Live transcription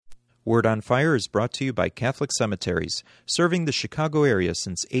Word on Fire is brought to you by Catholic Cemeteries, serving the Chicago area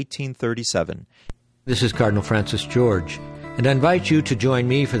since 1837. This is Cardinal Francis George, and I invite you to join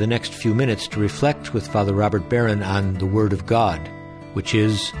me for the next few minutes to reflect with Father Robert Barron on the Word of God, which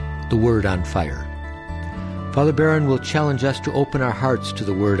is the Word on Fire. Father Barron will challenge us to open our hearts to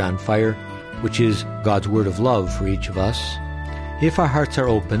the Word on Fire, which is God's word of love for each of us. If our hearts are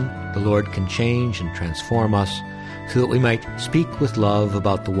open, the Lord can change and transform us so that we might speak with love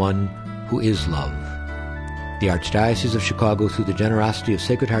about the one who is love. The Archdiocese of Chicago, through the generosity of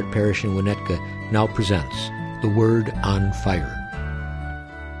Sacred Heart Parish in Winnetka, now presents the Word on Fire.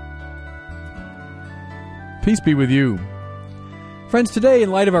 Peace be with you. Friends, today,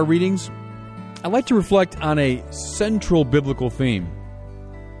 in light of our readings, I'd like to reflect on a central biblical theme,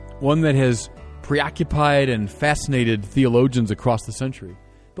 one that has preoccupied and fascinated theologians across the century,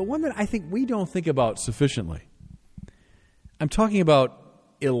 but one that I think we don't think about sufficiently. I'm talking about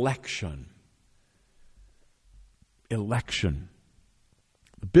election. Election.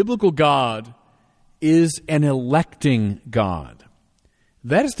 The biblical God is an electing God.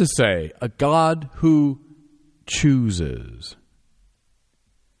 That is to say, a God who chooses.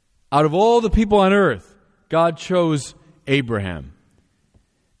 Out of all the people on earth, God chose Abraham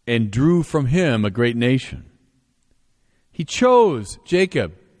and drew from him a great nation. He chose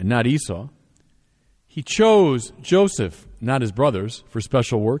Jacob and not Esau. He chose Joseph, not his brothers, for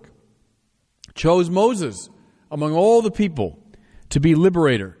special work. Chose Moses among all the people to be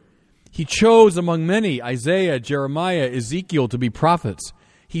liberator. He chose among many Isaiah, Jeremiah, Ezekiel to be prophets.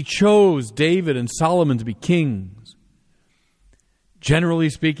 He chose David and Solomon to be kings. Generally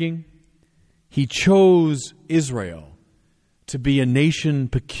speaking, he chose Israel to be a nation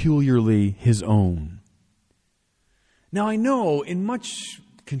peculiarly his own. Now I know in much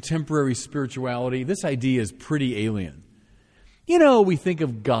contemporary spirituality, this idea is pretty alien. You know, we think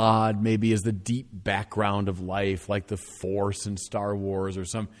of God maybe as the deep background of life, like the Force in Star Wars or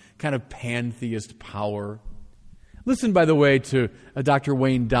some kind of pantheist power. Listen, by the way, to Dr.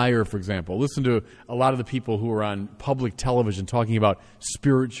 Wayne Dyer, for example. Listen to a lot of the people who are on public television talking about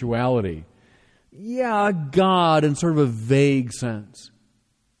spirituality. Yeah, God in sort of a vague sense.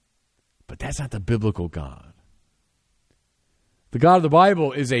 But that's not the biblical God. The God of the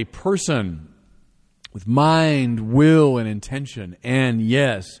Bible is a person with mind, will, and intention. And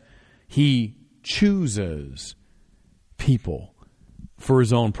yes, he chooses people for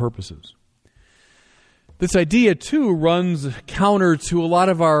his own purposes. This idea, too, runs counter to a lot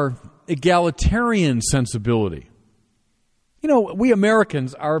of our egalitarian sensibility. You know, we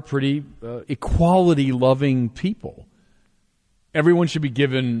Americans are pretty equality-loving people. Everyone should be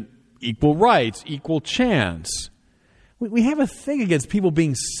given equal rights, equal chance. We have a thing against people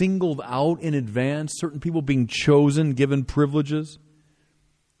being singled out in advance, certain people being chosen, given privileges.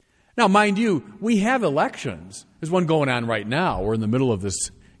 Now, mind you, we have elections. There's one going on right now. We're in the middle of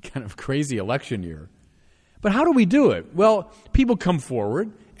this kind of crazy election year. But how do we do it? Well, people come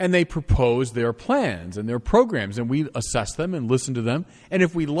forward and they propose their plans and their programs, and we assess them and listen to them. And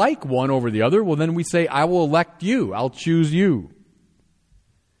if we like one over the other, well, then we say, I will elect you. I'll choose you.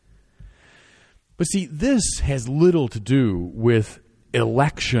 But see, this has little to do with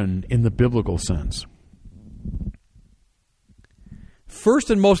election in the biblical sense.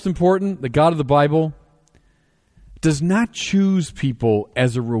 First and most important, the God of the Bible does not choose people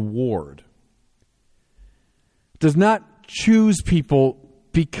as a reward. Does not choose people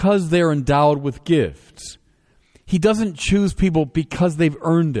because they're endowed with gifts. He doesn't choose people because they've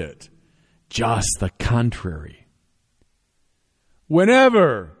earned it. Just the contrary.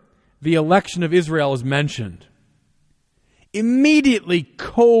 Whenever the election of Israel is mentioned, immediately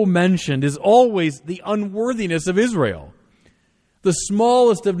co-mentioned is always the unworthiness of Israel, the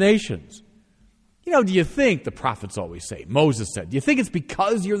smallest of nations. You know, do you think, the prophets always say, Moses said, do you think it's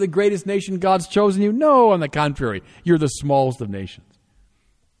because you're the greatest nation God's chosen you? No, on the contrary, you're the smallest of nations.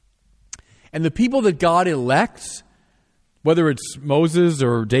 And the people that God elects, whether it's Moses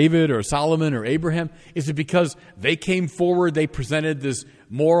or David or Solomon or Abraham, is it because they came forward, they presented this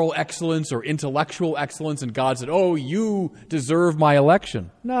moral excellence or intellectual excellence, and God said, oh, you deserve my election?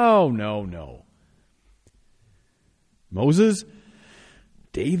 No, no, no. Moses,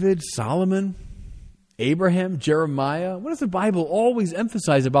 David, Solomon, Abraham, Jeremiah, what does the Bible always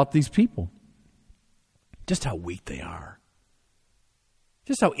emphasize about these people? Just how weak they are.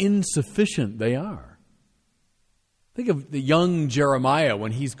 Just how insufficient they are. Think of the young Jeremiah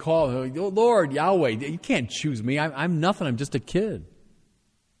when he's called, oh, Lord, Yahweh, you can't choose me. I'm nothing. I'm just a kid.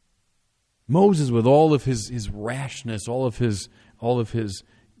 Moses, with all of his rashness, all of his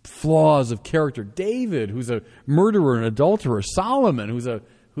flaws of character. David, who's a murderer and adulterer. Solomon, who's a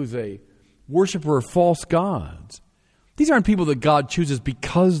who's a worshiper of false gods. These aren't people that God chooses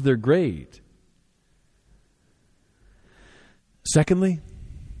because they're great. Secondly,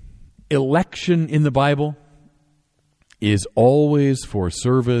 election in the Bible is always for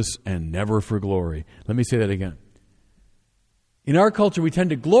service and never for glory. Let me say that again. In our culture, we tend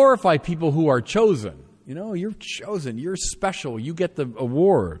to glorify people who are chosen. You know, you're chosen, you're special, you get the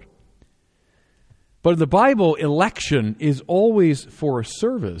award. But in the Bible, election is always for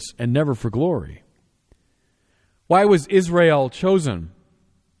service and never for glory. Why was Israel chosen?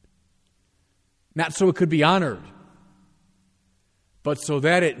 Not so it could be honored, but so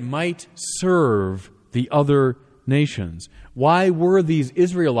that it might serve the other nations. Why were these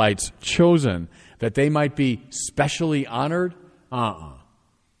Israelites chosen? That they might be specially honored?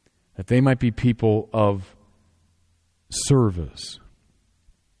 That they might be people of service.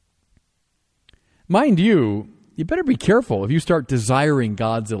 Mind you, you better be careful if you start desiring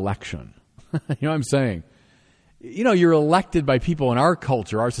God's election. You know what I'm saying? You know, you're elected by people in our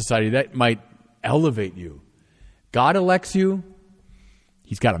culture, our society, that might elevate you. God elects you,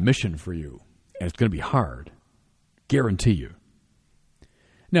 He's got a mission for you, and it's going to be hard. Guarantee you.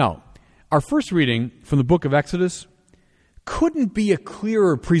 Now, our first reading from the book of Exodus couldn't be a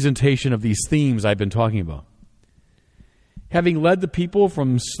clearer presentation of these themes I've been talking about. Having led the people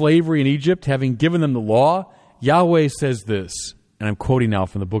from slavery in Egypt, having given them the law, Yahweh says this, and I'm quoting now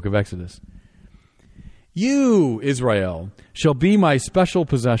from the book of Exodus. You, Israel, shall be my special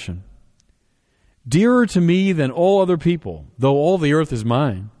possession, dearer to me than all other people, though all the earth is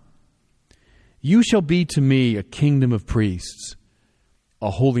mine. You shall be to me a kingdom of priests,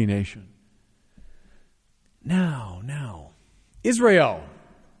 a holy nation. Now, Israel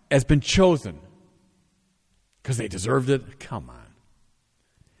has been chosen because they deserved it. Come on.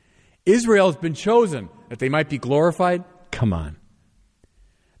 Israel has been chosen that they might be glorified. Come on.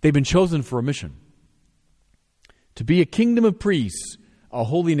 They've been chosen for a mission. To be a kingdom of priests, a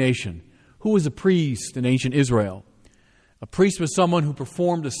holy nation. Who was a priest in ancient Israel? A priest was someone who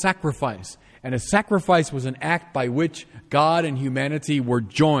performed a sacrifice. And a sacrifice was an act by which God and humanity were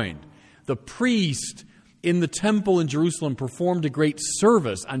joined. The priest in the temple in Jerusalem performed a great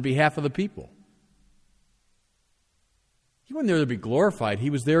service on behalf of the people. He wasn't there to be glorified. He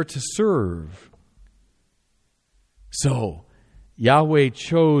was there to serve. So, Yahweh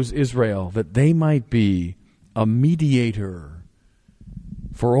chose Israel that they might be a mediator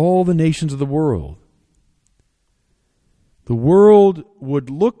for all the nations of the world. The world would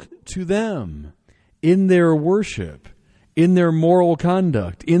look to them in their worship, in their moral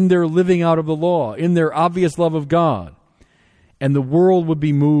conduct, in their living out of the law, in their obvious love of God. And the world would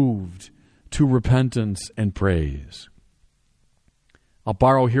be moved to repentance and praise. I'll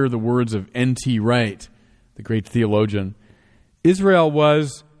borrow here the words of N.T. Wright, the great theologian. Israel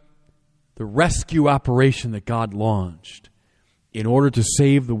was the rescue operation that God launched in order to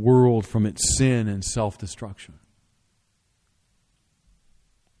save the world from its sin and self-destruction.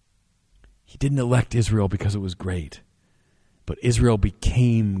 He didn't elect Israel because it was great, but Israel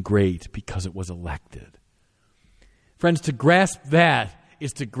became great because it was elected. Friends, to grasp that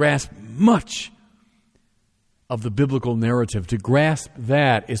is to grasp much of the biblical narrative. To grasp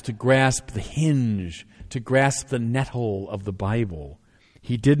that is to grasp the hinge, to grasp the net hole of the Bible.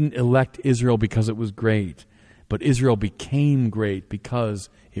 He didn't elect Israel because it was great, but Israel became great because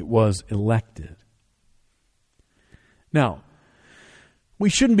it was elected. Now, we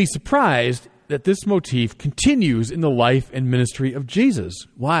shouldn't be surprised that this motif continues in the life and ministry of Jesus.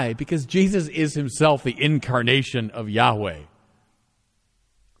 Why? Because Jesus is himself the incarnation of Yahweh.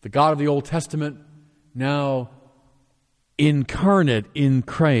 The God of the Old Testament, now incarnate in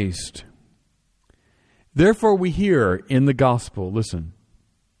Christ. Therefore we hear in the gospel, listen,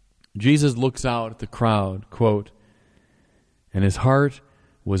 Jesus looks out at the crowd, quote, and his heart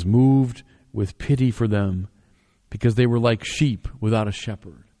was moved with pity for them because they were like sheep without a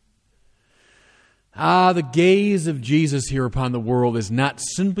shepherd. The gaze of Jesus here upon the world is not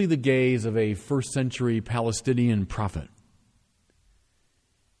simply the gaze of a first century Palestinian prophet.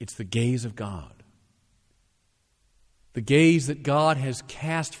 It's the gaze of God. The gaze that God has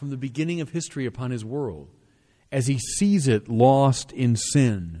cast from the beginning of history upon his world as he sees it lost in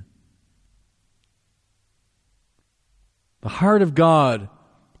sin. The heart of God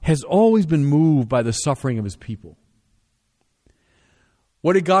has always been moved by the suffering of his people.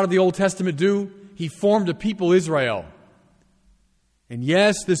 What did God of the Old Testament do? He formed a people, Israel. And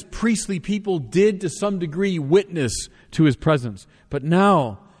yes, this priestly people did to some degree witness to his presence. But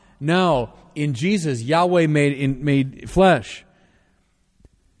now, in Jesus, Yahweh made flesh.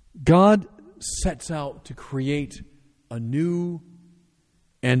 God sets out to create a new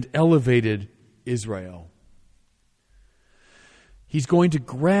and elevated Israel. He's going to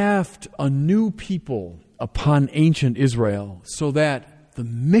graft a new people upon ancient Israel so that the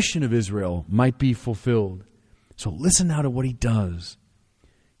mission of Israel might be fulfilled. So listen now to what he does.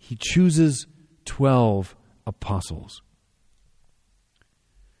 He chooses 12 apostles.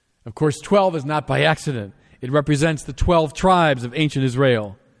 Of course, 12 is not by accident. It represents the 12 tribes of ancient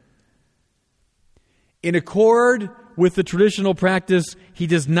Israel. In accord with the traditional practice, he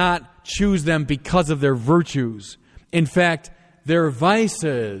does not choose them because of their virtues. In fact, their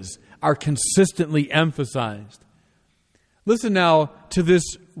vices are consistently emphasized. Listen now to this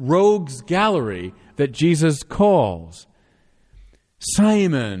rogues gallery that Jesus calls.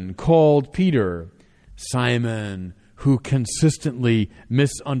 Simon, called Peter, Simon, who consistently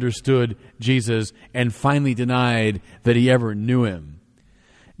misunderstood Jesus and finally denied that he ever knew him.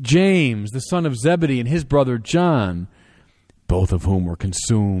 James, the son of Zebedee, and his brother John, both of whom were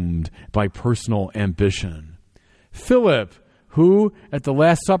consumed by personal ambition. Philip, who at the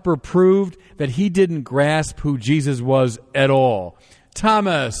Last Supper proved that he didn't grasp who Jesus was at all.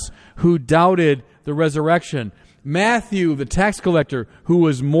 Thomas, who doubted the resurrection. Matthew, the tax collector, who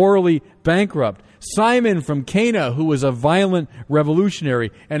was morally bankrupt. Simon from Cana, who was a violent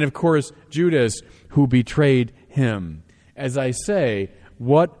revolutionary. And of course, Judas, who betrayed him. As I say,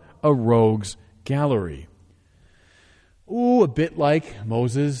 what a rogues gallery. Ooh, a bit like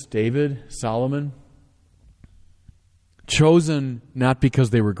Moses, David, Solomon. Chosen not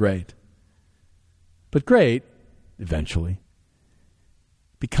because they were great, but great, eventually,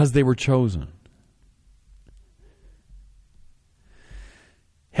 because they were chosen.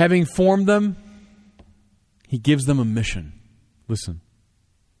 Having formed them, he gives them a mission. Listen.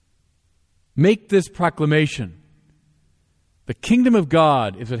 Make this proclamation. The kingdom of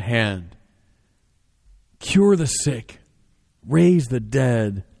God is at hand. Cure the sick, raise the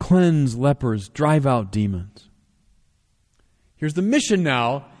dead, cleanse lepers, drive out demons. Here's the mission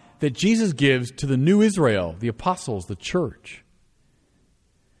now that Jesus gives to the new Israel, the apostles, the church.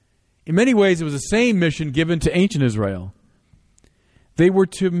 In many ways, it was the same mission given to ancient Israel. They were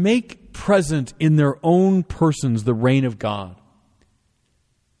to make present in their own persons the reign of God.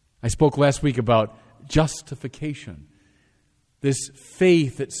 I spoke last week about justification, this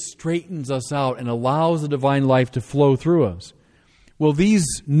faith that straightens us out and allows the divine life to flow through us. Well, these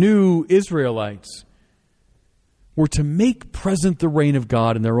new Israelites were to make present the reign of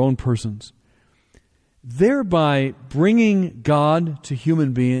God in their own persons, thereby bringing God to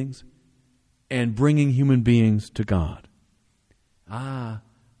human beings and bringing human beings to God. A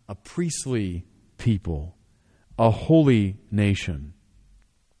priestly people, a holy nation.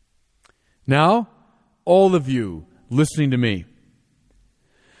 Now, all of you listening to me,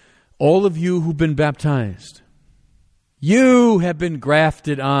 all of you who've been baptized, you have been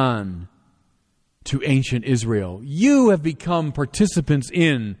grafted on to ancient Israel. You have become participants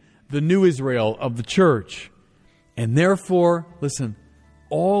in the new Israel of the church. And therefore, listen,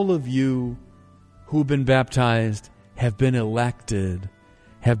 all of you who've been baptized have been elected,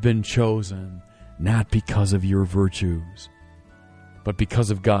 have been chosen, not because of your virtues, but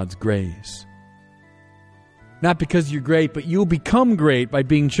because of God's grace. Not because you're great, but you'll become great by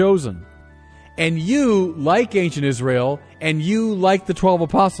being chosen. And you, like ancient Israel, and you, like the 12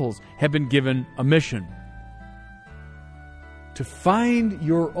 apostles, have been given a mission to find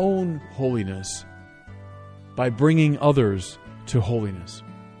your own holiness by bringing others to holiness.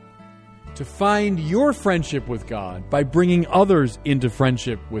 To find your friendship with God by bringing others into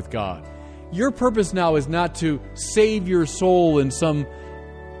friendship with God. Your purpose now is not to save your soul in some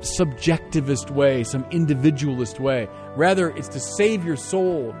subjectivist way, some individualist way. Rather, it's to save your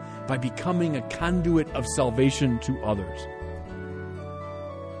soul by becoming a conduit of salvation to others.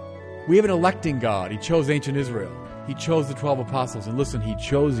 We have an electing God. He chose ancient Israel. He chose the 12 apostles. And listen, He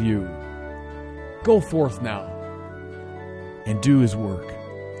chose you. Go forth now and do His work.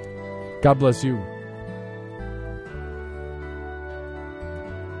 God bless you.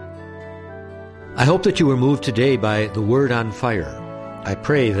 I hope that you were moved today by the Word on Fire. I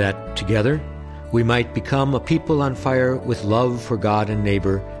pray that together we might become a people on fire with love for God and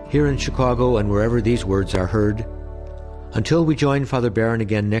neighbor here in Chicago and wherever these words are heard. Until we join Father Barron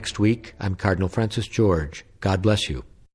again next week, I'm Cardinal Francis George. God bless you.